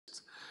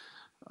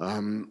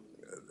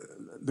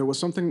There was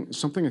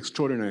something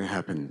extraordinary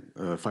happened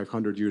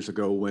 500 years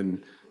ago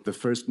when the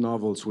first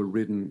novels were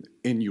written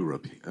in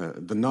Europe.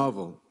 The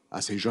novel,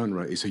 as a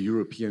genre, is a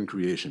European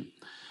creation.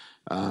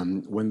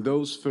 When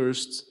those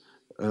first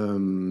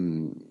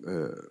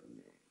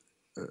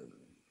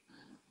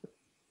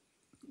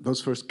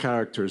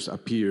characters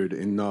appeared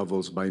in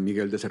novels by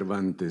Miguel de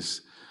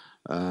Cervantes,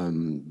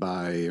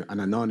 by an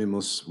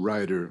anonymous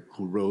writer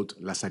who wrote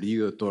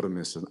Lazarillo de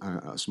Tormes,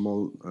 a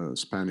small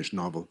Spanish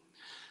novel,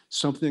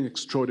 something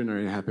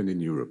extraordinary happened in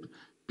Europe.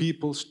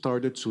 People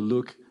started to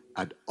look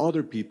at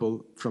other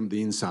people from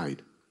the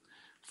inside.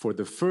 For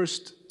the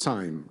first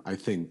time, I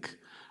think,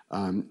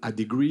 a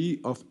degree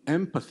of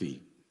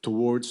empathy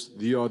towards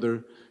the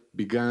other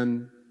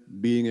began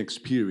being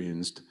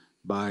experienced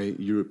by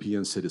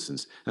European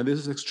citizens. And this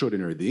is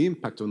extraordinary. The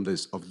impact of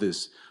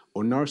this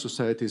on our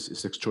societies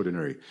is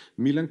extraordinary.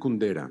 Milan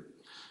Kundera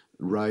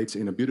writes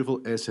in a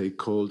beautiful essay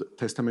called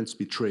Testaments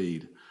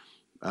Betrayed.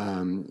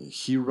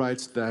 He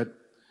writes that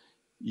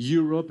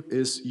Europe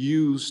is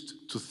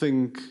used to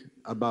think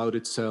about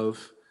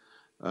itself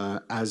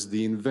as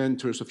the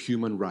inventors of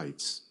human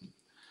rights.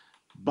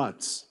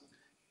 But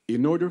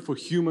in order for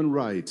human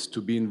rights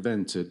to be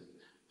invented,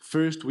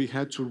 first we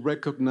had to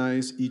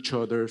recognize each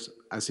other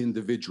as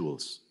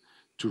individuals,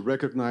 to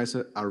recognize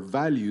our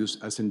values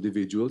as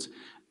individuals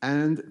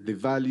and the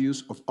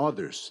values of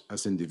others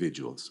as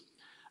individuals.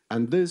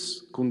 And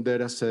this,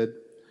 Kundera said,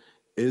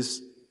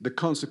 is the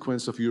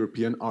consequence of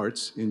European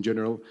arts in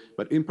general,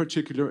 but in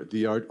particular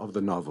the art of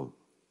the novel,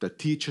 that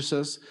teaches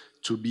us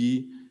to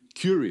be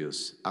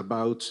curious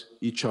about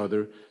each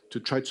other, to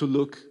try to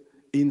look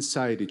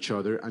inside each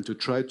other and to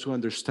try to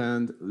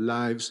understand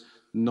lives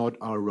not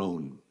our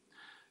own.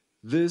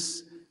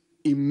 This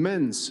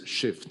immense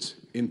shift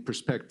in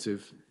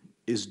perspective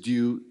is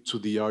due to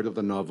the art of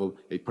the novel,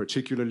 a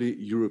particularly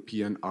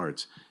European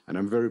art. And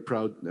I'm very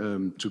proud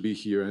to be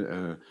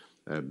here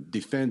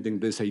defending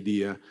this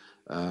idea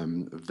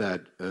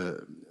that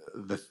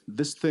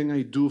this thing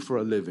I do for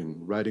a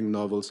living, writing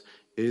novels,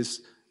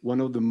 is one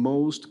of the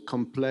most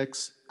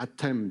complex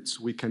attempts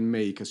we can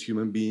make as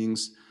human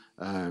beings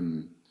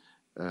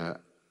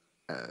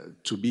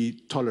to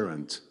be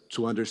tolerant,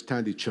 to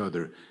understand each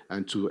other,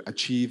 and to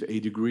achieve a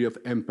degree of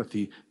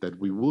empathy that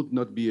we would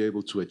not be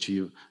able to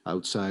achieve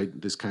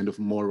outside this kind of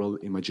moral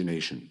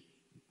imagination.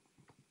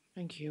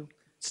 Thank you.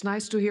 It's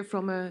nice to hear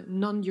from a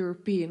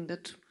non-European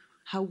that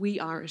how we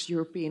are as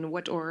European,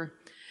 what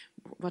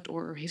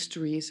our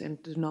history is and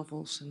the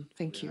novels. And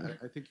thank you.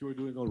 I think you were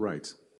doing all right.